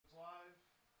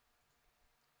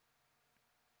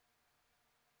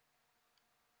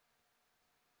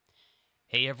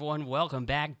Hey everyone, welcome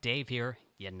back. Dave here,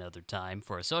 yet another time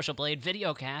for a Social Blade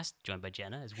videocast, joined by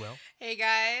Jenna as well. Hey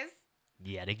guys.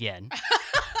 Yet again. I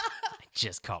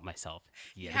just caught myself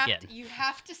yet again. You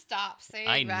have to stop saying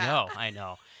I that.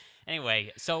 know.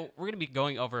 Anyway, so we're going to be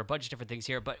going over a bunch of different things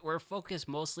here, but we're focused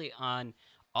mostly on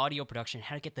audio production,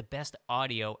 how to get the best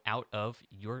audio out of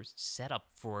your setup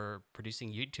for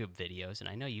producing YouTube videos. And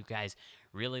I know you guys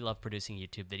really love producing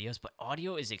YouTube videos, but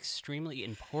audio is extremely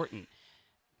important.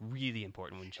 Really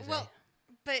important, wouldn't you say? Well,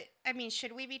 but I mean,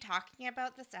 should we be talking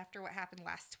about this after what happened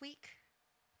last week?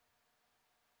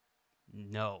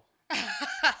 No.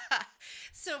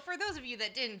 So, for those of you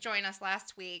that didn't join us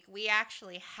last week, we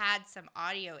actually had some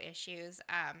audio issues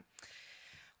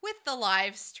with the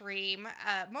live stream,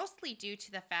 mostly due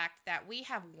to the fact that we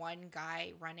have one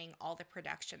guy running all the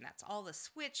production. That's all the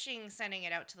switching, sending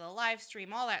it out to the live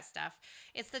stream, all that stuff.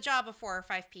 It's the job of 4 or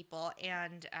 5 people,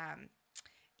 and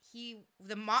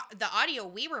the audio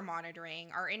we were monitoring,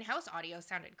 our in-house audio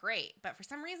sounded great, but for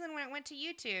some reason when it went to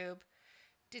YouTube,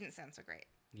 didn't sound so great.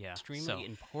 Yeah, extremely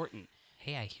important.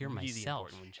 Hey, I hear really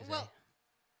myself. Wouldn't you say? Well,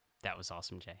 that was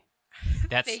awesome, Jay.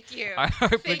 That's thank you. Our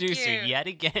Thank producer you. yet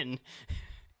again,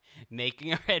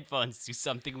 making our headphones do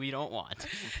something we don't want.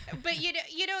 But you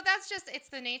know, it's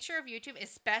the nature of YouTube,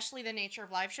 especially the nature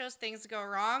of live shows. Things go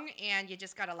wrong, and you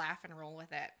just gotta laugh and roll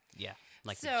with it. Yeah,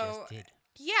 like we just did.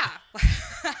 Yeah.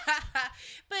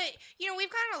 But, we've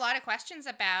gotten a lot of questions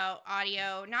about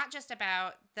audio, not just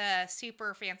about the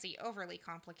super fancy, overly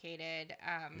complicated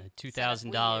the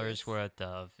 $2,000 worth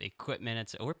of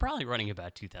equipment. We're probably running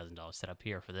about $2,000 set up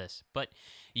here for this, but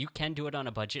you can do it on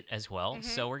a budget as well. Mm-hmm.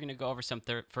 So we're going to go over some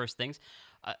first things.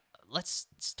 Let's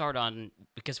start on,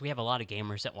 because we have a lot of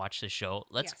gamers that watch this show,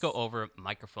 let's go over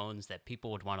microphones that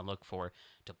people would want to look for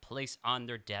to place on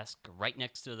their desk right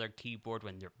next to their keyboard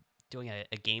when they're doing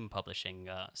a game publishing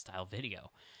style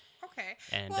video. Okay.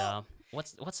 And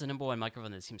what's the number one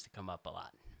microphone that seems to come up a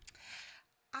lot?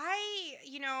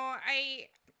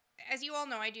 As you all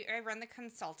know, I run the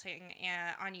consulting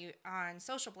on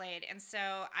Social Blade, and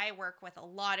so I work with a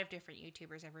lot of different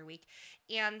YouTubers every week.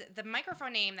 And the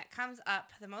microphone name that comes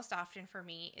up the most often for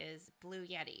me is Blue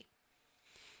Yeti.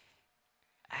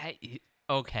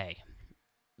 Okay.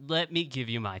 Let me give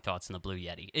you my thoughts on the Blue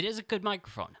Yeti. It is a good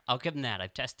microphone. I'll give them that.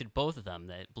 I've tested both of them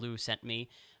that Blue sent me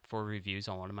for reviews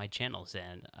on one of my channels,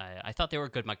 and I thought they were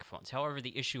good microphones. However,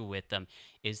 the issue with them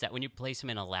is that when you place them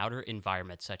in a louder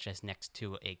environment, such as next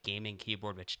to a gaming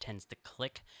keyboard, which tends to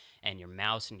click, and your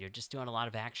mouse, and you're just doing a lot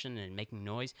of action and making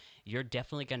noise, you're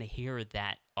definitely going to hear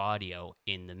that audio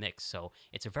in the mix. So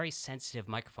it's a very sensitive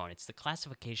microphone. It's the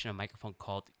classification of microphone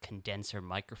called condenser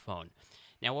microphone.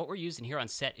 Now, what we're using here on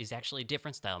set is actually a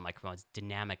different style of microphone. It's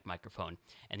dynamic microphone,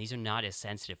 and these are not as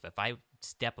sensitive. If I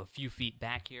step a few feet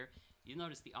back here, you'll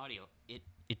notice the audio, it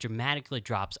dramatically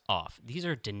drops off. These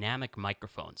are dynamic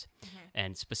microphones,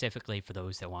 and specifically for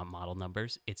those that want model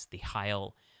numbers, it's the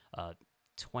Heil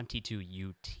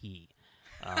 22UT.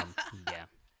 Yeah.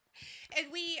 And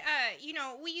we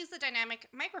use the dynamic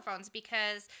microphones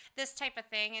because this type of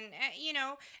thing, and,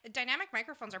 dynamic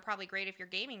microphones are probably great if you're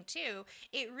gaming too.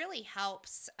 It really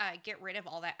helps get rid of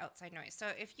all that outside noise. So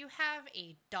if you have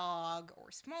a dog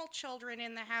or small children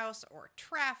in the house or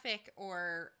traffic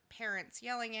or parents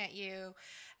yelling at you,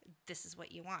 this is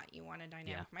what you want. You want a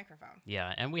dynamic microphone.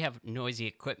 Yeah, and we have noisy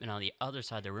equipment on the other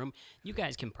side of the room. You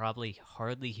guys can probably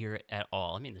hardly hear it at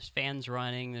all. I mean, there's fans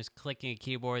running, there's clicking of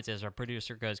keyboards as our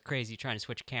producer goes crazy trying to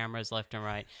switch cameras left and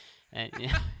right. And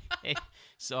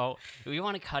so we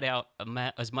want to cut out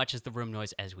as much as the room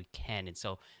noise as we can, and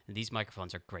so these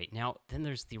microphones are great. Now, then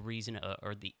there's the reason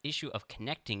or the issue of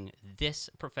connecting this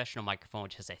professional microphone,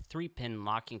 which has a 3-pin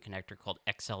locking connector called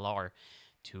XLR,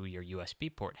 to your USB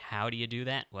port. How do you do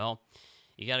that? Well,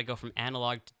 you got to go from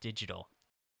analog to digital.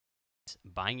 It's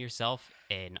buying yourself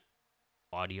an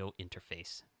audio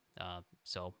interface.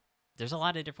 So there's a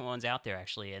lot of different ones out there,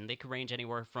 actually, and they could range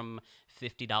anywhere from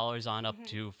 $50 on up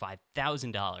to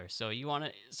 $5,000. So you want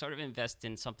to sort of invest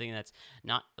in something that's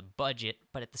not a budget,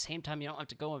 but at the same time, you don't have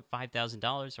to go with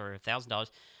 $5,000 or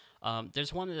 $1,000.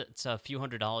 There's one that's a few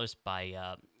 $100s by,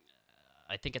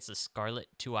 I think it's the Scarlett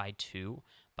 2i2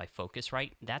 by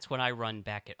Focusrite. That's what I run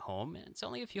back at home, and it's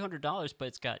only a few $100s, but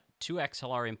it's got 2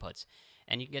 XLR inputs,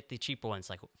 and you can get the cheaper ones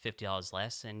like $50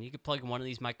 less, and you could plug one of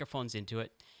these microphones into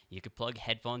it. You could plug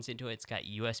headphones into it. It's got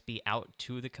USB out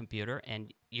to the computer,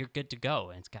 and you're good to go,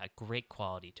 and it's got great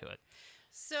quality to it.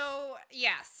 So,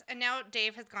 yes, and now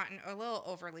Dave has gotten a little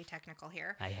overly technical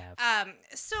here. I have.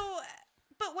 So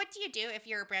But what do you do if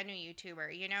you're a brand new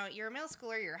YouTuber? You know, you're a middle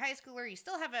schooler, you're a high schooler, you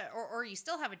still have or you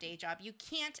still have a day job. You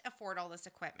can't afford all this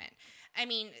equipment. I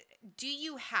mean, do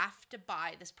you have to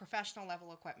buy this professional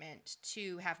level equipment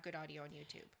to have good audio on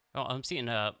YouTube? Oh, I'm seeing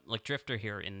like Drifter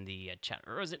here in the chat.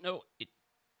 Or is it no?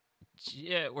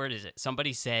 Yeah, where is it?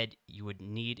 Somebody said you would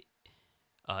need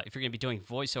if you're going to be doing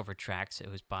voiceover tracks. It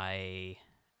was by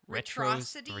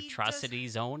Retrocity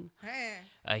Zone.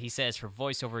 He says for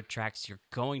voiceover tracks, you're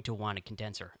going to want a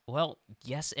condenser. Well,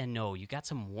 yes and no. You got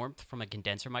some warmth from a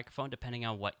condenser microphone, depending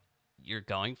on what you're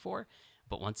going for.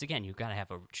 But once again, you've got to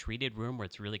have a treated room where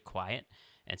it's really quiet.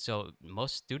 And so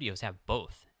most studios have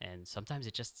both. And sometimes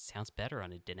it just sounds better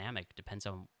on a dynamic. Depends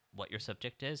on what your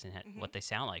subject is and what they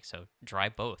sound like. So try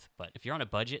both. But if you're on a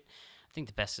budget, I think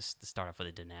the best is to start off with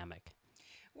a dynamic.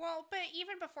 Well, but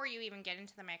even before you even get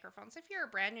into the microphones, if you're a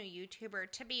brand new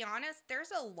YouTuber, to be honest,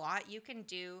 there's a lot you can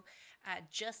do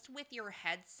just with your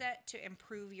headset to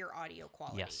improve your audio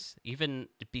quality. Yes, even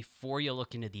before you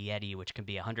look into the Yeti, which can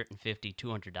be $150,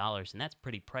 $200, and that's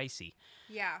pretty pricey.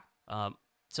 Yeah.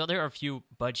 So there are a few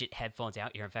budget headphones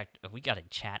out here. In fact, we got a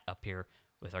chat up here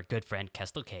with our good friend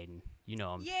Kestel Caden. You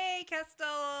know him. Yay,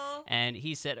 Kestel! And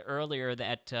he said earlier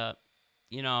that,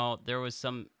 there was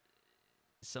some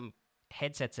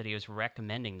headsets that he was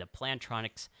recommending, the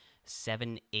Plantronics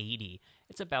 780.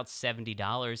 It's about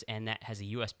 $70, and that has a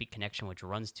USB connection which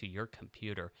runs to your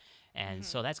computer. And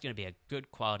so that's going to be a good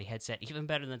quality headset, even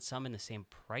better than some in the same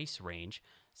price range.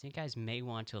 So you guys may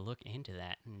want to look into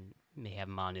that and may have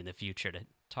them on in the future to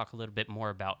talk a little bit more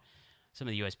about some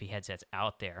of the USB headsets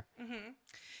out there.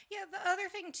 Yeah, the other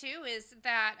thing, too, is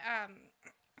that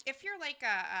if you're like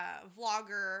a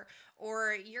vlogger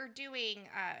or you're doing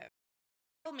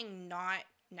filming not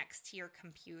next to your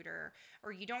computer,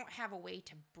 or you don't have a way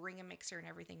to bring a mixer and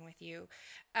everything with you,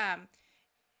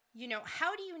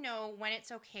 how do you know when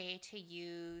it's okay to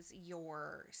use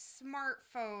your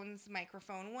smartphone's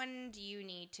microphone? When do you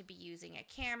need to be using a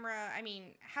camera? I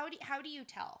mean, how do you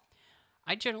tell?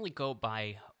 I generally go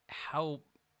by how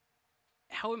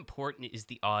important is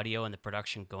the audio and the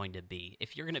production going to be.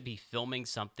 If you're going to be filming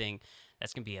something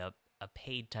that's going to be a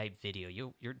paid type video,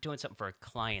 you're doing something for a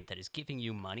client that is giving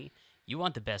you money, you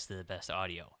want the best of the best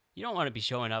audio. You don't want to be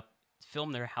showing up,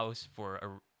 film their house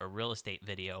for a real estate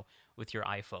video with your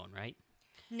iPhone, right?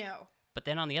 No. But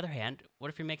then on the other hand, what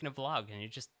if you're making a vlog and you're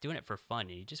just doing it for fun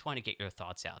and you just want to get your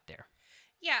thoughts out there?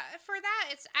 Yeah, for that,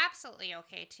 it's absolutely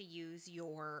okay to use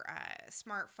your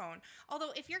smartphone.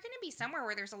 Although, if you're going to be somewhere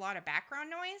where there's a lot of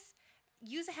background noise,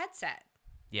 use a headset.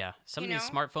 Yeah, some of these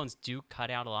smartphones do cut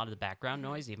out a lot of the background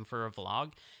noise, even for a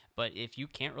vlog. But if you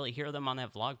can't really hear them on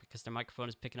that vlog because their microphone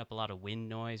is picking up a lot of wind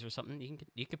noise or something,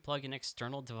 you can plug in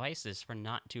external devices for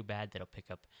not too bad that'll pick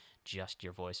up just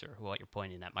your voice or what you're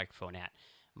pointing that microphone at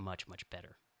much, much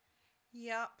better.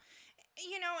 Yep.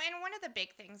 And one of the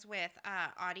big things with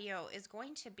audio is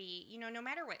going to be, no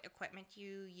matter what equipment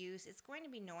you use, it's going to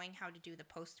be knowing how to do the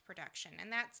post-production. And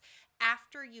that's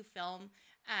after you film,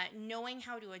 knowing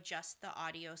how to adjust the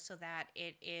audio so that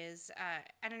it is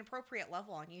at an appropriate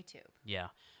level on YouTube. Yeah.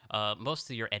 Most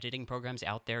of your editing programs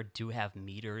out there do have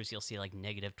meters. You'll see like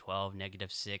 -12,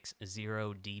 -6,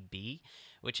 0 dB,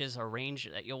 which is a range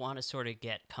that you'll want to sort of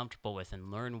get comfortable with and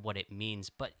learn what it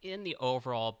means. But in the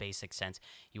overall basic sense,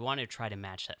 you want to try to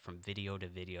match that from video to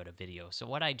video to video. So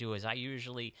what I do is I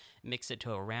usually mix it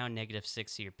to around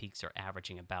 -6, so your peaks are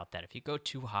averaging about that. If you go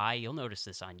too high, you'll notice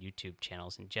this on YouTube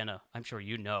channels. And Jenna, I'm sure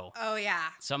you know. Oh,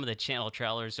 yeah. Some of the channel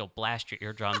trailers will blast your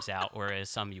eardrums out, whereas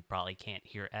some you probably can't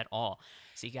hear at all.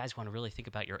 So you guys want to really think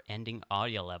about your ending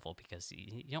audio level because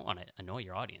you don't want to annoy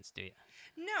your audience, do you?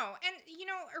 No, and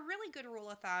a really good rule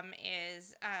of thumb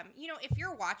is, if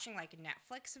you're watching like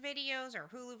Netflix videos or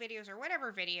Hulu videos or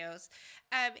whatever videos,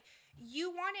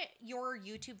 you want your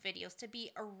YouTube videos to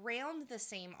be around the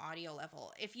same audio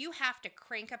level. If you have to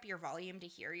crank up your volume to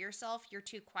hear yourself, you're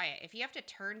too quiet. If you have to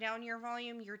turn down your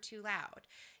volume, you're too loud.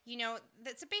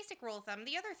 That's a basic rule of thumb.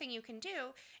 The other thing you can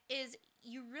do is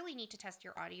you really need to test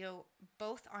your audio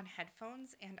both on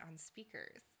headphones and on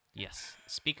speakers. Yes.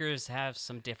 Speakers have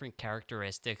some different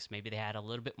characteristics. Maybe they add a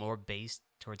little bit more bass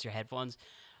towards your headphones.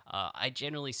 I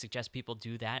generally suggest people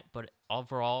do that, but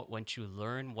overall, once you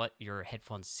learn what your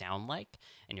headphones sound like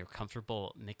and you're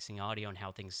comfortable mixing audio and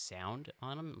how things sound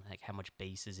on them, like how much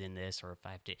bass is in this, or if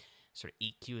I have to sort of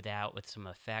EQ that out with some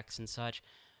effects and such,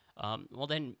 well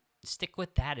then stick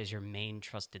with that as your main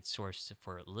trusted source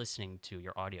for listening to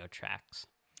your audio tracks.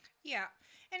 Yeah.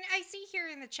 And I see here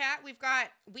in the chat,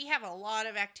 we have a lot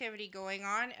of activity going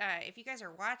on. If you guys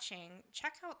are watching,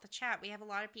 check out the chat. We have a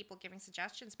lot of people giving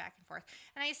suggestions back and forth.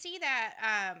 And I see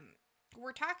that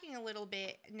we're talking a little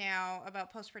bit now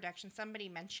about post-production. Somebody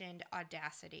mentioned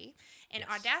Audacity, and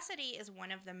Yes. Audacity is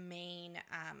one of the main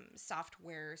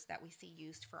softwares that we see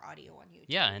used for audio on YouTube.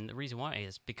 Yeah, and the reason why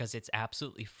is because it's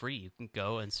absolutely free. You can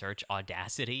go and search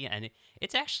Audacity, and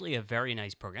it's actually a very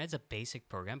nice program. It's a basic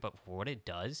program, but for what it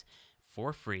does,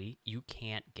 for free, you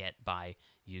can't get by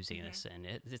using this, and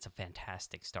it's a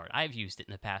fantastic start. I've used it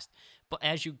in the past, but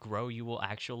as you grow, you will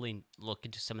actually look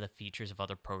into some of the features of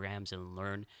other programs and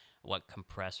learn what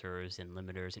compressors and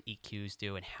limiters and EQs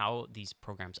do and how these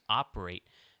programs operate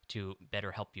to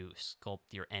better help you sculpt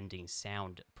your ending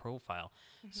sound profile.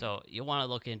 So you'll want to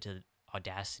look into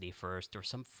Audacity first. There's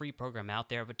some free program out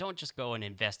there, but don't just go and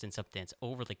invest in something that's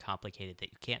overly complicated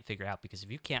that you can't figure out, because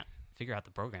if you can't figure out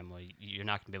the program, well, you're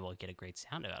not going to be able to get a great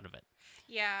sound out of it.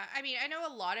 Yeah, I mean, I know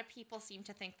a lot of people seem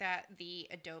to think that the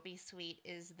Adobe Suite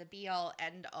is the be-all,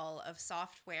 end-all of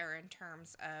software in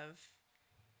terms of,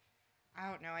 I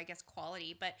don't know, I guess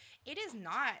quality, but it is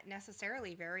not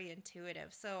necessarily very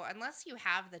intuitive. So unless you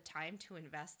have the time to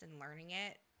invest in learning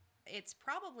it, it's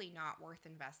probably not worth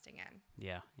investing in.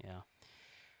 Yeah, yeah.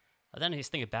 The nice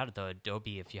thing about it, though,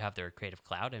 Adobe, if you have their Creative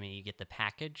Cloud, I mean, you get the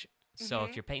package. So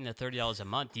if you're paying the $30 a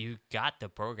month, you got the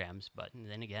programs. But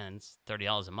then again, it's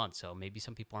 $30 a month, so maybe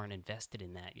some people aren't invested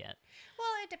in that yet. Well,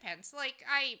 it depends. Like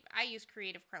I use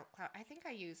Creative Cloud. I think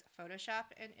I use Photoshop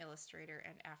and Illustrator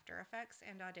and After Effects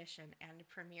and Audition and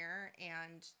Premiere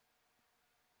and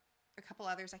a couple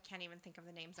others I can't even think of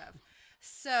the names of.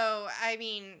 So, I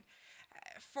mean,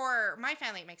 for my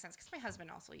family, it makes sense because my husband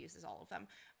also uses all of them.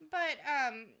 But,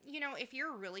 if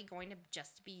you're really going to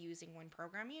just be using one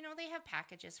program, they have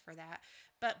packages for that.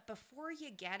 But before you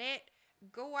get it,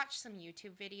 go watch some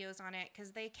YouTube videos on it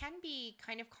because they can be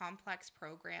kind of complex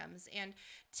programs. And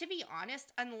to be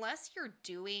honest, unless you're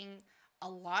doing a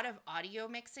lot of audio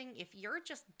mixing, if you're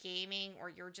just gaming or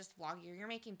you're just vlogging or you're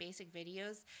making basic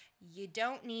videos, you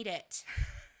don't need it.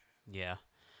 Yeah.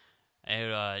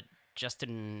 And,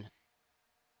 Justin...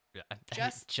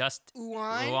 Just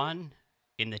Uwan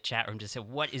in the chat room just said,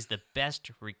 what is the best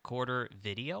recorder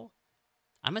video?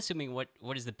 I'm assuming what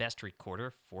is the best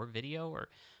recorder for video or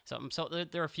something. So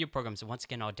there are a few programs. Once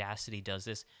again, Audacity does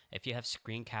this. If you have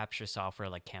screen capture software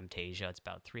like Camtasia, it's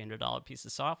about a $300 piece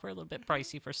of software, a little bit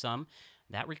pricey for some.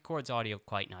 That records audio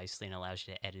quite nicely and allows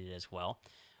you to edit it as well.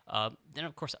 Then,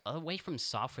 of course, away from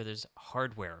software, there's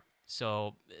hardware.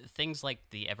 So things like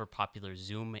the ever-popular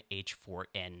Zoom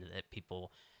H4n that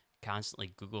people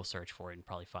constantly Google search for and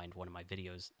probably find one of my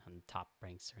videos on the top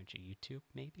ranked search of YouTube,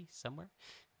 maybe somewhere.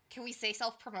 Can we say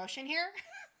self-promotion here?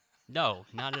 No,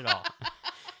 not at all.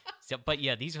 But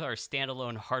yeah, these are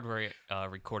standalone hardware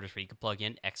recorders where you can plug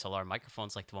in XLR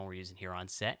microphones like the one we're using here on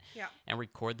set and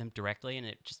record them directly, and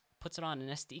it just puts it on an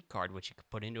SD card, which you could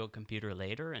put into a computer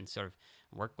later and sort of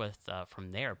work with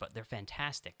from there. But they're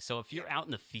fantastic. So if you're out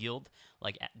in the field,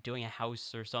 like doing a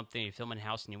house or something, you're filming a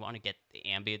house and you want to get the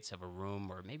ambience of a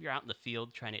room, or maybe you're out in the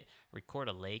field trying to record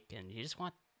a lake and you just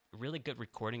want really good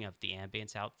recording of the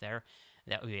ambience out there,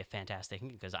 that would be a fantastic thing,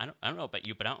 because I don't know about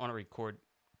you, but I don't want to record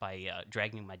by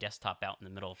dragging my desktop out in the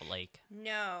middle of a lake.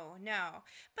 No.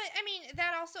 But I mean,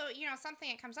 that also, something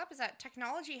that comes up is that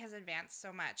technology has advanced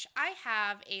so much. I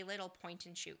have a little point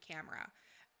and shoot camera.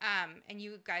 And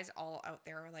you guys all out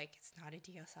there are like, it's not a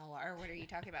DSLR. What are you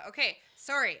talking about? Okay,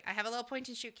 sorry. I have a little point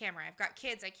and shoot camera. I've got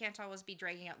kids. I can't always be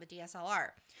dragging out the DSLR.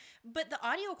 But the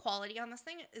audio quality on this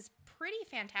thing is pretty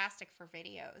fantastic for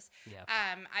videos. Yeah.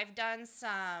 I've done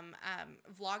some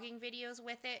vlogging videos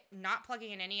with it, not plugging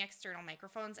in any external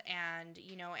microphones, and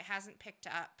it hasn't picked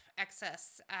up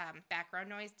excess background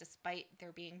noise despite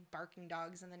there being barking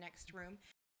dogs in the next room.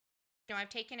 I've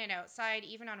taken it outside.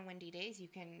 Even on windy days, you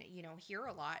can, hear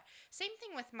a lot. Same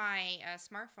thing with my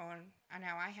smartphone.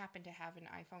 Now I happen to have an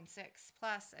iPhone 6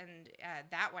 Plus, and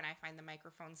that one I find the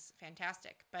microphone's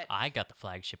fantastic. But I got the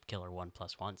flagship killer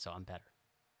 1+1, so I'm better.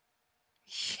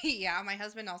 Yeah, my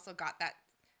husband also got that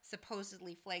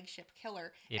supposedly flagship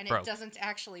killer, It broke. It doesn't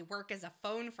actually work as a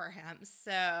phone for him.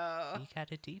 So he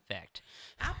got a defect.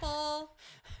 Apple.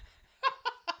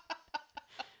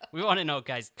 We want to know,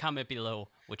 guys, comment below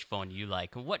which phone you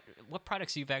like and what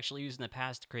products you've actually used in the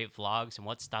past to create vlogs and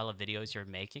what style of videos you're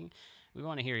making. We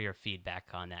want to hear your feedback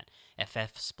on that.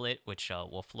 FF Split, which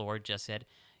Wolf Lord just said,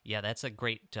 yeah, that's a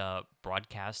great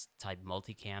broadcast type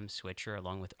multicam switcher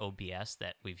along with OBS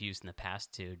that we've used in the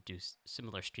past to do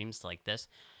similar streams like this.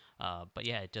 But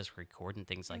yeah, it does record and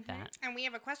things like that. And we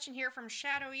have a question here from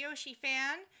Shadow Yoshi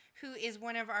Fan, who is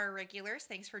one of our regulars.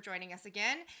 Thanks for joining us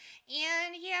again.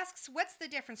 And he asks, what's the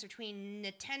difference between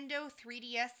Nintendo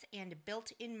 3DS and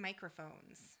built-in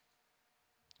microphones?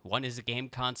 One is a game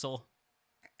console.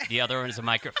 The other one is a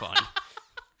microphone.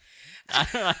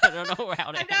 I don't know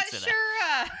how to I'm not answer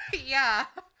sure. Yeah.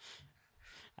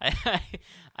 that.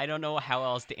 I don't know how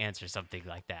else to answer something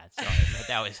like that. Sorry, but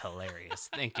that was hilarious.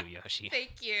 Thank you, Yoshi.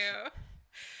 Thank you.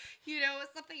 You know,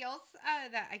 something else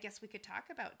that I guess we could talk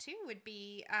about too would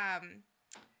be,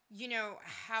 you know,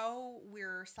 how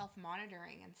we're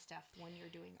self-monitoring and stuff when you're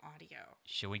doing audio.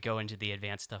 Should we go into the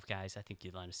advanced stuff, guys? I think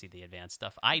you'd want to see the advanced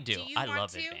stuff. I do. Do you I want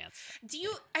love to? advanced. Do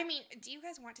you? I mean, do you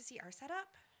guys want to see our setup?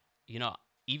 You know,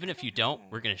 even I if you don't don't, know.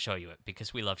 we're going to show you it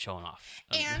because we love showing off.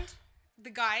 And the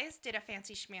guys did a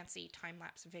fancy schmancy time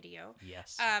lapse video.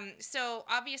 Yes. So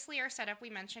obviously our setup, we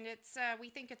mentioned it's we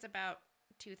think it's about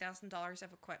 $2,000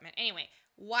 of equipment. Anyway,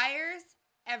 wires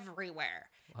everywhere.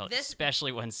 Well, This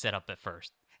especially when set up at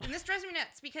first. and this drives me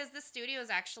nuts because this studio is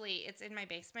actually it's in my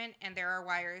basement and there are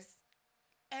wires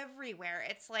everywhere.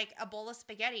 It's like a bowl of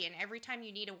spaghetti, and every time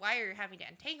you need a wire, you're having to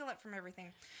untangle it from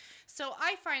everything. So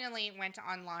I finally went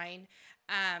online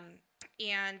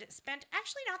and spent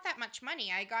actually not that much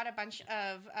money. I got a bunch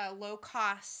of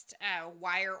low-cost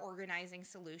wire organizing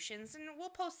solutions, and we'll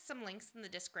post some links in the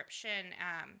description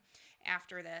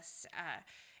after this.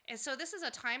 And so this is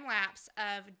a time lapse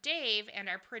of Dave and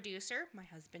our producer, my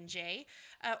husband Jay,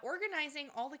 organizing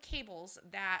all the cables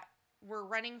that we're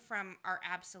running from our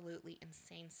absolutely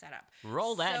insane setup.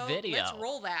 Roll that video. Let's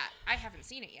roll that. I haven't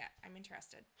seen it yet. I'm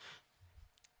interested.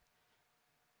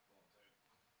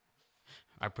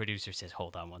 Our producer says,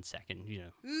 "Hold on one second." You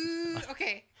know. Ooh,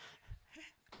 okay.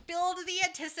 Build the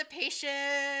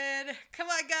anticipation. Come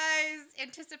on, guys.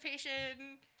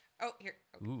 Anticipation. Oh, here.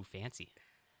 Okay. Ooh, fancy.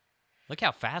 Look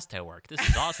how fast I work. This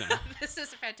is awesome. This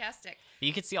is fantastic.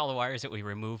 You can see all the wires that we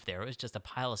removed there. It was just a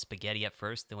pile of spaghetti at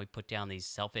first. Then we put down these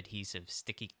self-adhesive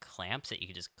sticky clamps that you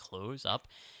can just close up.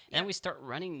 And then we start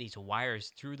running these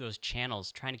wires through those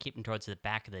channels, trying to keep them towards the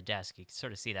back of the desk. You can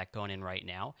sort of see that going in right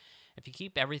now. If you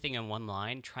keep everything in one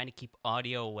line, trying to keep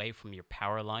audio away from your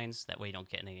power lines, that way you don't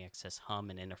get any excess hum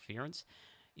and interference,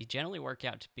 you generally work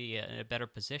out to be in a better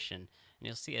position. And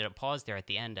you'll see at a pause there at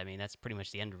the end. I mean, that's pretty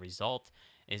much the end result,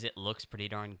 is it looks pretty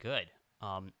darn good.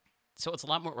 So it's a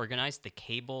lot more organized. The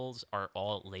cables are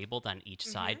all labeled on each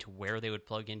side to where they would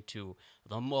plug into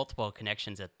the multiple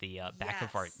connections at the back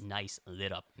of our nice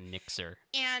lit up mixer.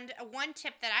 And one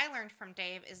tip that I learned from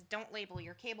Dave is don't label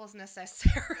your cables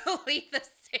necessarily the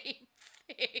same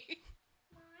thing.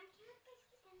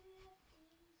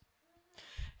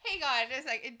 Hang on a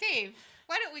second. Dave,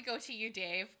 why don't we go to you,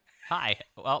 Dave? Hi.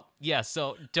 Well, yeah,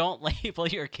 so don't label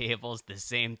your cables the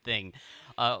same thing.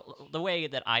 The way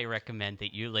that I recommend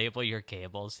that you label your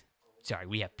cables... Sorry,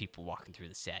 we have people walking through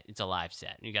the set. It's a live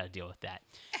set, and you got to deal with that.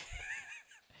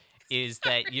 Is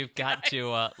that you've got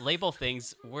to label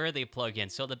things where they plug in.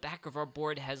 So the back of our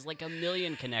board has like 1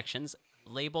 million connections.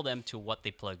 Label them to what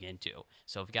they plug into.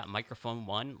 So if you've got microphone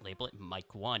 1, label it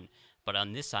mic 1. But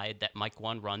on this side, that mic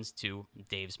 1 runs to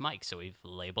Dave's mic. So we've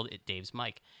labeled it Dave's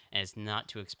mic. And it's not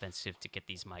too expensive to get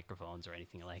these microphones or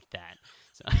anything like that.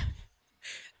 So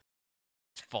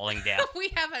it's falling down. we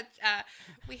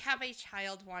have a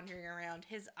child wandering around.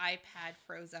 His iPad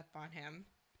froze up on him.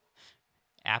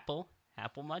 Apple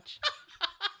much?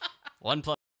 One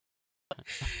plug.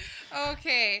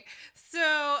 Okay,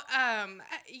 so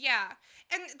yeah,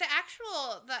 and the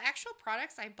actual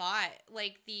products I bought,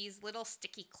 like these little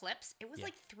sticky clips, it was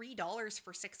like $3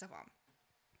 for 6 of them.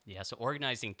 Yeah, so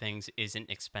organizing things isn't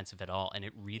expensive at all, and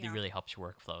it really, really helps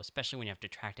your workflow, especially when you have to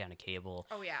track down a cable.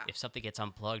 Oh yeah. If something gets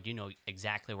unplugged, you know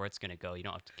exactly where it's going to go. You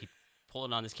don't have to keep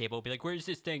pulling on this cable, be like, where does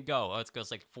this thing go? Oh, it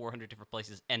goes like 400 different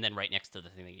places, and then right next to the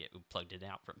thing that you plugged it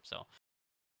out from, so...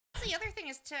 The other thing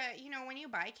is to, when you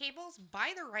buy cables,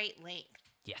 buy the right length.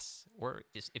 Yes, or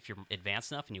if you're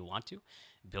advanced enough and you want to,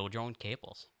 build your own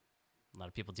cables. A lot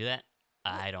of people do that.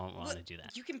 I don't want to do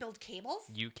that. You can build cables?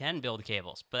 You can build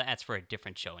cables, but that's for a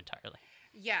different show entirely.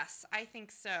 Yes, I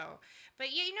think so. But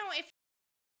if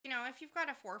you've got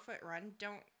a 4-foot run,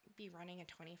 don't be running a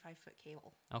 25-foot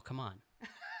cable. Oh, come on.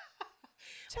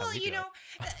 Well,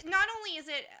 not only is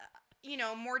it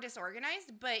more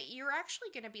disorganized, but you're actually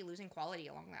going to be losing quality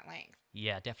along that length.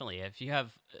 Yeah, definitely. If you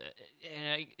have,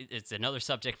 it's another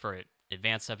subject for an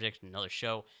advanced subject, another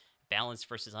show, balanced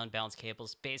versus unbalanced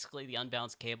cables. Basically, the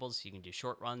unbalanced cables, you can do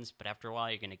short runs, but after a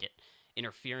while, you're going to get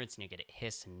interference and you get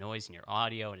hiss and noise in your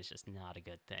audio, and it's just not a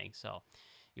good thing. So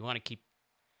you want to keep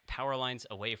power lines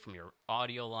away from your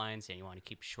audio lines, and you want to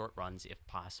keep short runs if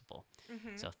possible.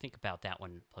 So think about that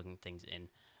when plugging things in.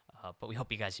 But we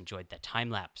hope you guys enjoyed that time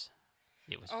lapse.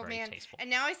 It was very tasteful. And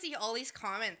now I see all these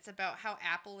comments about how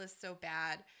Apple is so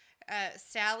bad.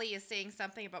 Sally is saying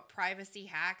something about privacy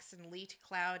hacks and leaked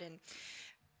cloud. And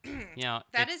You know,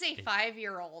 That is a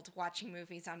 5-year-old watching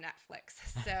movies on Netflix,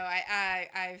 so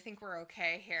I think we're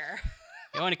okay here.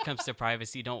 when it comes to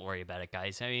privacy, don't worry about it,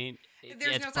 guys. I mean,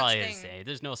 There's it's no such probably to thing. say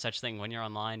there's no such thing when you're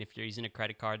online. If you're using a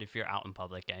credit card, if you're out in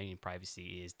public, I mean,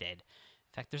 privacy is dead.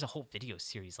 In fact, there's a whole video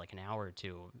series, like an hour or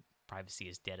two. Privacy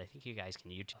is dead. I think you guys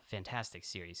can YouTube a fantastic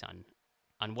series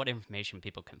on what information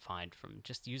people can find from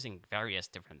just using various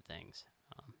different things.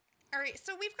 All right,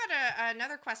 so we've got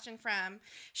another question from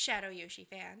Shadow Yoshi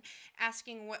fan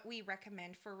asking what we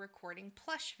recommend for recording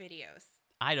plush videos.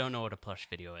 I don't know what a plush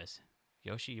video is.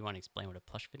 Yoshi, you want to explain what a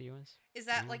plush video is? Is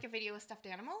that like a video with stuffed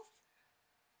animals?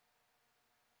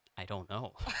 I don't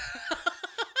know.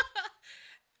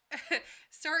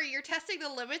 Sorry, you're testing the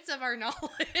limits of our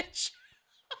knowledge.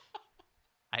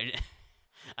 I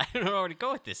don't know where to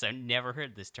go with this. I've never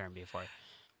heard this term before.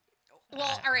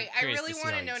 Well, all right. I really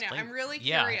want to know now. I'm really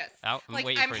curious.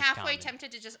 I'm halfway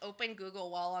tempted to just open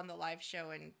Google while on the live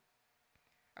show and.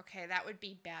 Okay, that would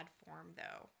be bad form,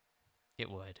 though. It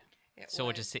would.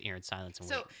 We'll just sit here in silence and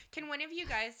wait. So, can one of you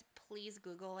guys please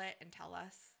Google it and tell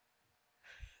us?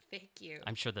 Thank you.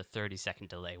 I'm sure the 30-second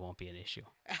delay won't be an issue.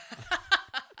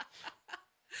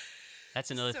 That's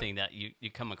another thing that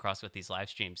you come across with these live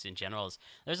streams in general is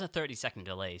there's a 30-second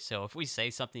delay. So if we say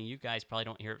something, you guys probably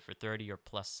don't hear it for 30 or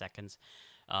plus seconds.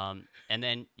 And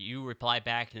then you reply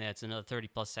back, and that's another 30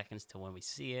 plus seconds to when we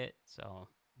see it. So,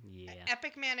 yeah.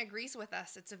 Epic Man agrees with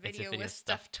us. It's a video with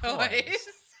stuffed toys.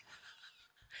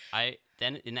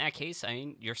 Then in that case, I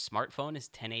mean, your smartphone is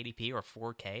 1080p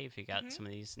or 4K if you got some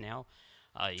of these now.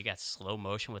 You got slow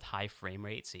motion with high frame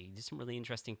rate, so you do some really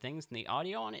interesting things. And the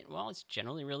audio on it, well, it's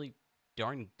generally really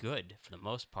darn good for the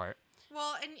most part.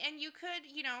 Well, and you could,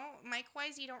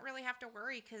 mic-wise, you don't really have to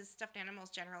worry because stuffed animals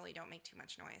generally don't make too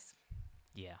much noise.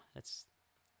 Yeah, that's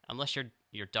unless your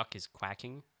duck is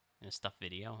quacking in a stuffed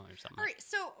video or something. All right.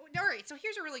 So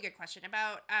here's a really good question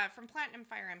about from Platinum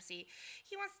Fire MC.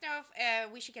 He wants to know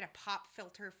if we should get a pop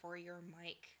filter for your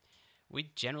mic.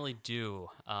 We generally do.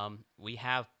 We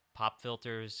have pop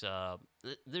filters.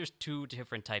 There's two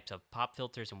different types of pop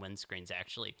filters and windscreens,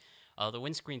 actually. The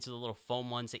windscreens are the little foam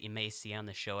ones that you may see on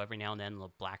the show every now and then, the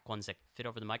black ones that fit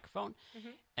over the microphone.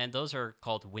 And those are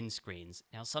called windscreens.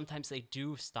 Now, sometimes they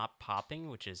do stop popping,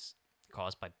 which is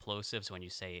caused by plosives when you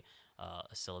say a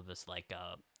syllabus like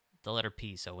the letter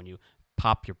P. So when you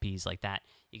pop your P's like that,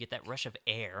 you get that rush of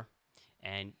air,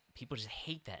 and people just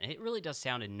hate that. And it really does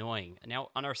sound annoying. Now,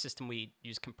 on our system, we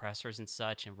use compressors and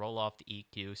such and roll off the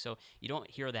EQ, so you don't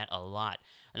hear that a lot.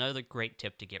 Another great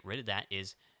tip to get rid of that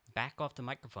is back off the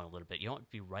microphone a little bit. You don't want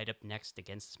to be right up next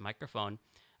against this microphone,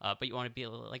 but you want to be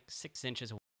like 6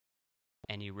 inches away,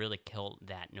 and you really kill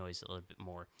that noise a little bit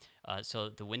more. So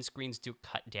the windscreens do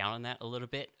cut down on that a little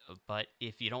bit, but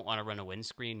if you don't want to run a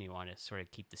windscreen, you want to sort of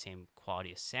keep the same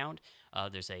quality of sound,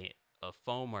 there's a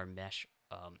foam or mesh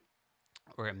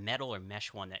or a metal or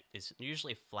mesh one that is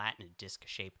usually flat in a disc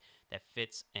shape that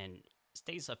fits and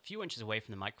stays a few inches away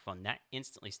from the microphone. That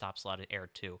instantly stops a lot of air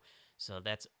too. So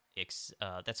that's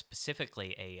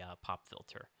specifically a pop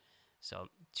filter. So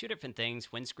two different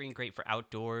things. Windscreen, great for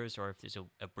outdoors, or if there's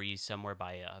a breeze somewhere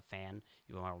by a fan,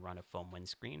 you want to run a foam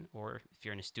windscreen. Or if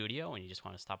you're in a studio and you just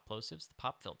want to stop plosives, the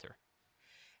pop filter.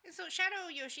 And so Shadow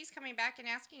Yoshi's coming back and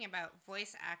asking about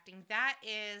voice acting. That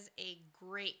is a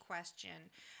great question.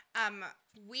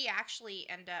 We actually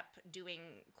end up doing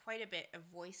quite a bit of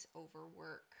voiceover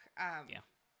work. Yeah.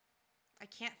 I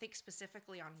can't think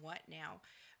specifically on what now,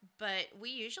 but we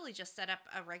usually just set up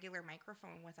a regular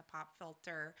microphone with a pop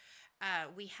filter.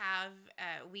 We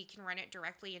can run it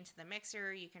directly into the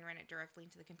mixer. You can run it directly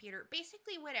into the computer.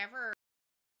 Basically, whatever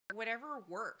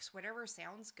works, whatever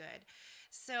sounds good.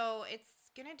 So it's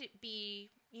gonna be,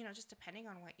 just depending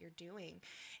on what you're doing.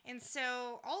 And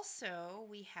so also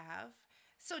we have,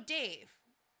 Dave,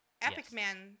 Epic Yes.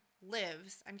 Man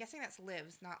lives. I'm guessing that's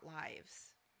lives, not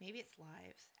lives. Maybe it's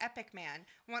lives. Epic Man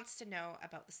wants to know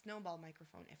about the snowball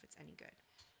microphone, if it's any good.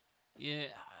 Yeah,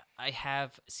 I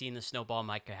have seen the snowball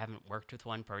mic. I haven't worked with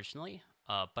one personally,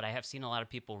 but I have seen a lot of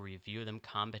people review them,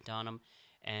 comment on them,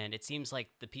 and it seems like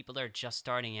the people that are just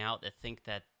starting out that think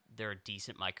that they're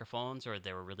decent microphones or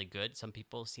they're really good, some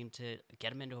people seem to get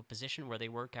them into a position where they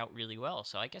work out really well.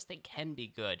 So I guess they can be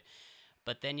good.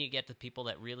 But then you get the people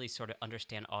that really sort of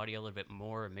understand audio a little bit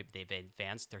more, or maybe they've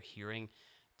advanced their hearing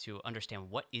to understand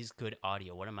what is good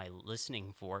audio, what am I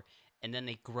listening for, and then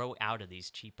they grow out of these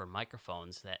cheaper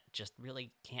microphones that just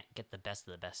really can't get the best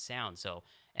of the best sound. So,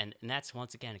 and that's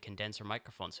once again a condenser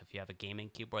microphone. So if you have a gaming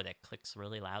keyboard that clicks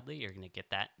really loudly, you're going to get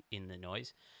that in the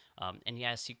noise. And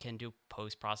yes, you can do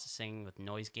post-processing with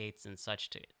noise gates and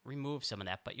such to remove some of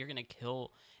that, but you're going to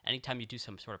kill, anytime you do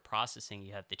some sort of processing,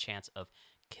 you have the chance of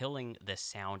killing the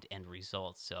sound end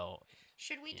result. So,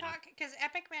 Should we you know, talk? Because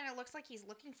Epic Man, it looks like he's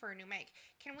looking for a new mic.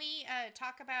 Can we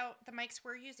talk about the mics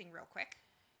we're using real quick?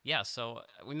 yeah, so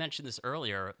we mentioned this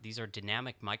earlier. These are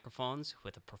dynamic microphones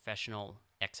with a professional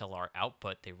XLR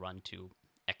output. They run to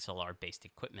XLR based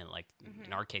equipment. Like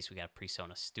in our case, we got a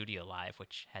PreSonus Studio Live,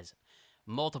 which has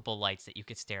multiple lights that you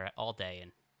could stare at all day.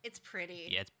 And It's pretty.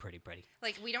 yeah, it's pretty.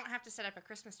 Like, we don't have to set up a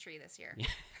Christmas tree this year. Yeah.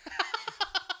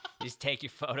 You just take your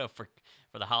photo for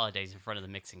the holidays in front of the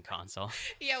mixing console.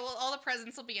 Yeah, well, all the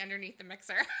presents will be underneath the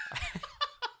mixer.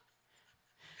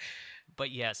 But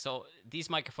yeah, so these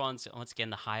microphones, once again,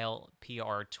 the Heil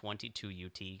PR22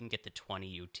 UT, you can get the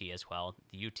 20 UT as well.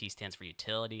 The UT stands for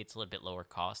utility. It's a little bit lower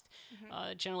cost.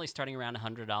 Generally starting around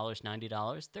 $100,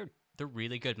 $90. They're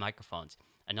really good microphones.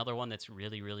 Another one that's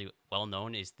really well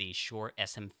known is the Shure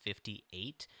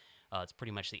SM58. It's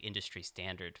pretty much the industry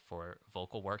standard for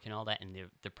vocal work and all that, and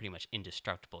they're pretty much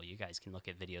indestructible. You guys can look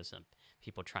at videos of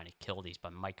people trying to kill these by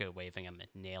microwaving them and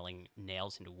nailing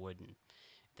nails into wood, and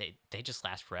they just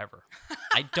last forever.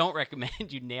 I don't recommend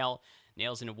you nail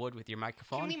nails into wood with your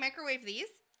microphone. Can we microwave these?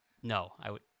 No,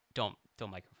 I would don't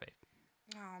microwave.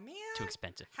 Oh, man. Too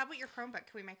expensive. How about your Chromebook?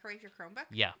 Can we microwave your Chromebook?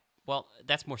 Yeah. Well,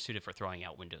 that's more suited for throwing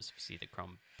out windows if you see the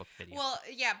Chromebook video. Well,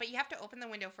 yeah, but you have to open the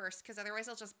window first because otherwise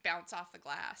it'll just bounce off the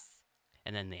glass.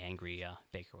 And then the angry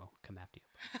baker will come after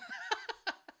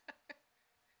you.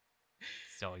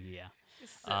 So, yeah.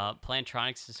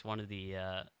 Plantronics is one of the...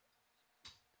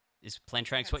 is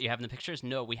Plantronics what you have in the pictures?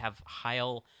 No, we have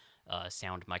Heil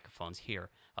sound microphones here.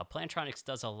 Plantronics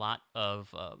does a lot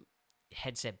of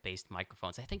headset-based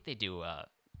microphones. I think they do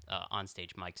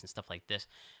on-stage mics and stuff like this.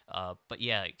 But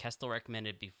yeah, Kestel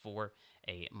recommended before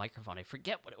a microphone. I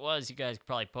forget what it was. You guys could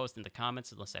probably post in the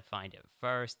comments unless I find it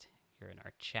first here in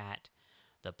our chat.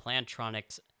 The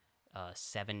Plantronics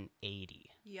 780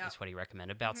 is what he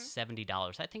recommended, about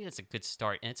 $70. I think that's a good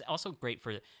start, and it's also great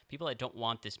for people that don't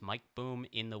want this mic boom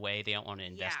in the way. They don't want to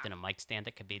invest in a mic stand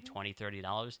that could be $20,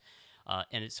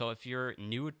 $30. So if you're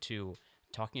new to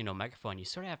talking into a microphone, you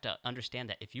sort of have to understand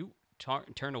that if you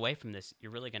turn away from this,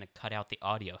 you're really going to cut out the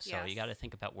audio. So you got to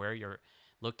think about where you're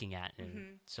looking at.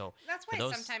 And so that's why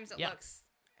sometimes it looks.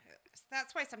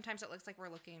 That's why sometimes it looks like we're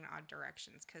looking in odd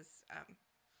directions because.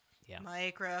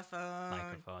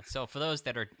 Microphone. So for those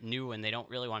that are new and they don't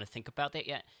really want to think about that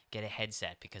yet, get a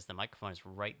headset because the microphone is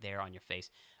right there on your face.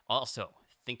 Also,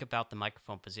 think about the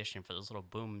microphone position for those little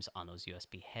booms on those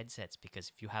USB headsets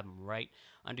because if you have them right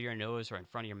under your nose or in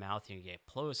front of your mouth, you're going to get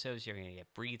plosives, you're going to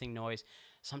get breathing noise.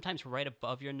 Sometimes right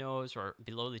above your nose or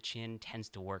below the chin tends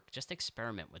to work. Just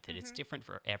experiment with it. It's different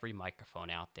for every microphone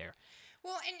out there.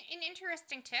 Well, an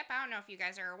interesting tip, I don't know if you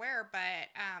guys are aware, but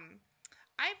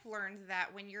I've learned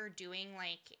that when you're doing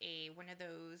like one of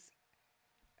those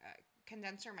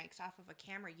condenser mics off of a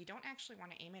camera, you don't actually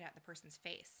want to aim it at the person's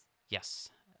face. Yes.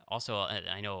 Also,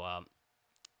 I know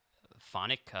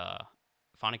Phonic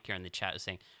here in the chat is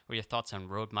saying, what are your thoughts on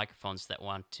Rode microphones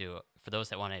for those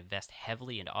that want to invest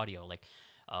heavily in audio, like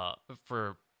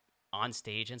for on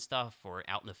stage and stuff or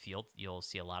out in the field, you'll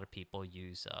see a lot of people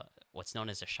use what's known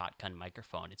as a shotgun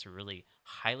microphone. It's a really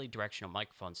highly directional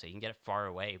microphone, so you can get it far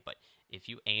away, but if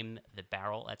you aim the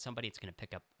barrel at somebody, it's going to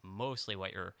pick up mostly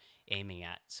what you're aiming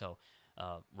at. So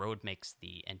Rode makes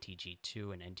the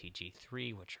NTG2 and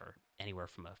NTG3, which are anywhere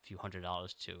from a few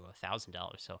 $100s to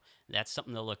 $1,000. So that's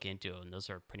something to look into, and those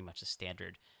are pretty much the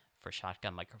standard for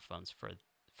shotgun microphones for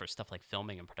stuff like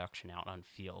filming and production out on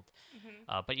field.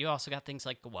 But you also got things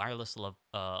like wireless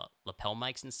lapel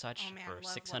mics and such for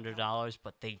 $600,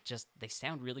 but they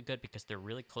sound really good because they're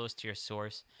really close to your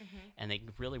source, and they can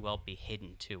really well be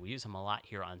hidden too. We use them a lot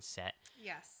here on set.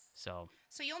 Yes. So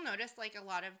you'll notice like a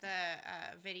lot of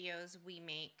the videos we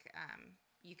make,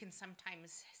 you can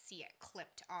sometimes see it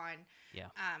clipped on. Yeah.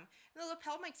 The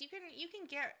lapel mics, you can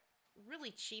get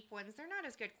really cheap ones. They're not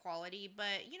as good quality, but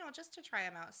just to try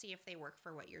them out, see if they work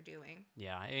for what you're doing.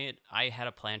 Yeah, I had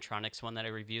a Plantronics one that I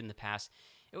reviewed in the past.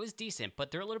 It was decent, but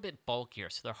they're a little bit bulkier,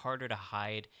 so they're harder to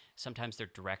hide. Sometimes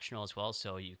they're directional as well,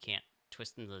 so you can't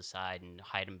twist them to the side and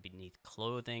hide them beneath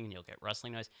clothing, and you'll get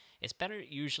rustling noise. It's better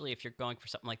usually if you're going for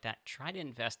something like that, try to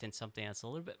invest in something that's a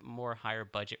little bit more higher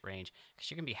budget range because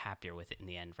you're going to be happier with it in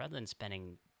the end rather than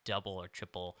spending double or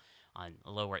triple on the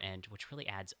lower end, which really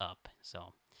adds up.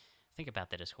 So think about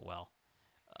that as well.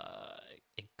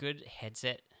 A good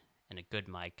headset and a good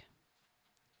mic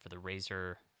for the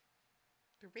Razer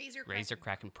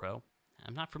Kraken Pro.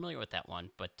 I'm not familiar with that one,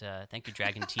 but thank you,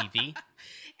 Dragon TV.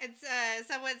 It's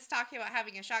someone's talking about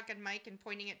having a shotgun mic and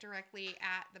pointing it directly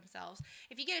at themselves.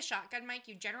 If you get a shotgun mic,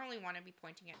 you generally want to be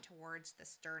pointing it towards the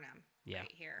sternum, Yeah.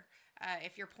 right here.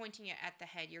 If you're pointing it at the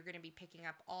head, you're going to be picking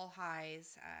up all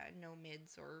highs, no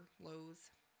mids or lows.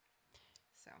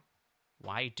 So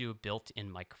Why do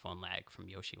built-in microphone lag from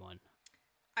Yoshi One?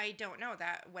 I don't know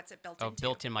that. What's it built Oh, into?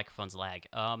 built-in microphones lag.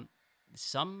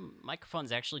 Some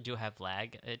microphones actually do have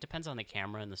lag. It depends on the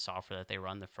camera and the software that they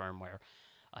run, the firmware.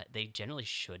 They generally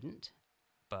shouldn't,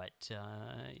 but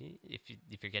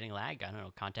if you're getting lag, I don't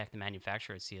know, contact the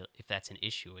manufacturer and see if that's an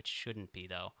issue. It shouldn't be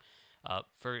though.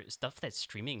 For stuff that's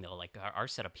streaming though, like our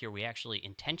setup here, we actually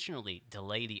intentionally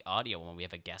delay the audio when we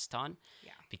have a guest on,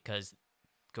 because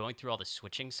going through all the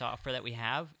switching software that we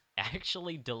have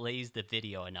actually delays the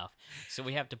video enough. So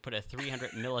we have to put a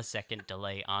 300 millisecond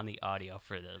delay on the audio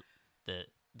for the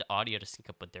audio to sync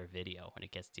up with their video when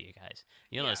it gets to you guys.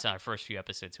 You'll notice on our first few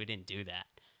episodes, we didn't do that.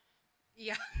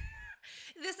 Yeah.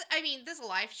 This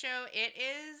live show, it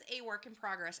is a work in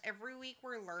progress. Every week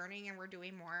we're learning and we're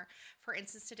doing more. For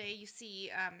instance, today you see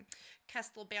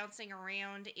Kestel bouncing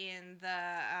around in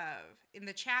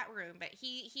the chat room, but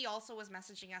he also was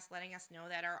messaging us, letting us know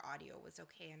that our audio was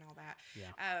okay and all that.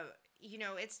 Yeah.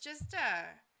 It's just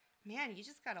man, you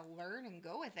just gotta learn and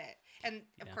go with it. And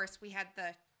of course, we had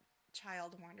the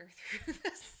child wander through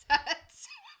the set.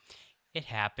 It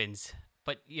happens.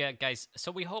 But yeah, guys,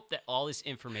 so we hope that all this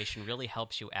information really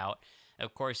helps you out.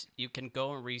 Of course, you can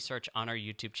go and research on our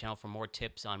YouTube channel for more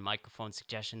tips on microphone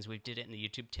suggestions. We did it in the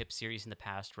YouTube tip series in the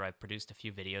past where I've produced a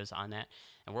few videos on that,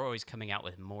 and we're always coming out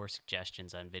with more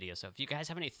suggestions on videos. So if you guys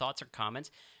have any thoughts or comments,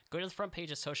 go to the front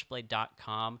page of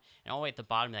socialblade.com, and all the way at the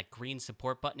bottom, that green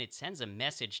support button, it sends a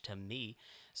message to me.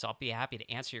 So I'll be happy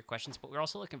to answer your questions, but we're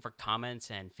also looking for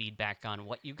comments and feedback on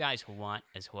what you guys want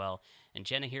as well. And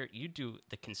Jenna here, you do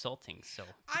the consulting, so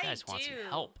if you guys want some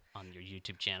help on your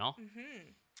YouTube channel,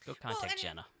 go contact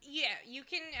Jenna. Yeah, you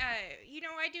can,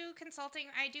 I do consulting.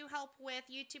 I do help with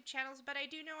YouTube channels, but I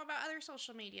do know about other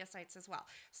social media sites as well.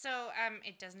 So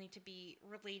it does need to be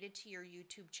related to your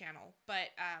YouTube channel. But,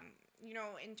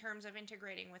 in terms of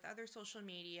integrating with other social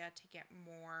media to get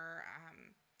more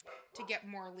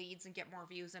leads and get more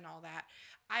views and all that,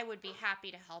 I would be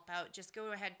happy to help out. Just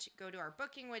go ahead, go to our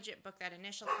booking widget, book that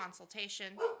initial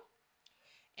consultation.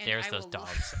 And there's those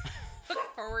dogs. Look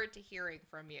forward to hearing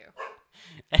from you.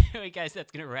 Anyway, guys,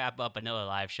 that's going to wrap up another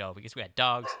live show because we got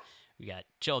dogs, we got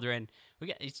children,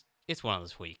 it's one of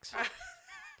those weeks.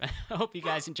 I hope you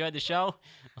guys enjoyed the show.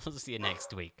 I'll see you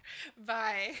next week.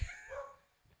 Bye.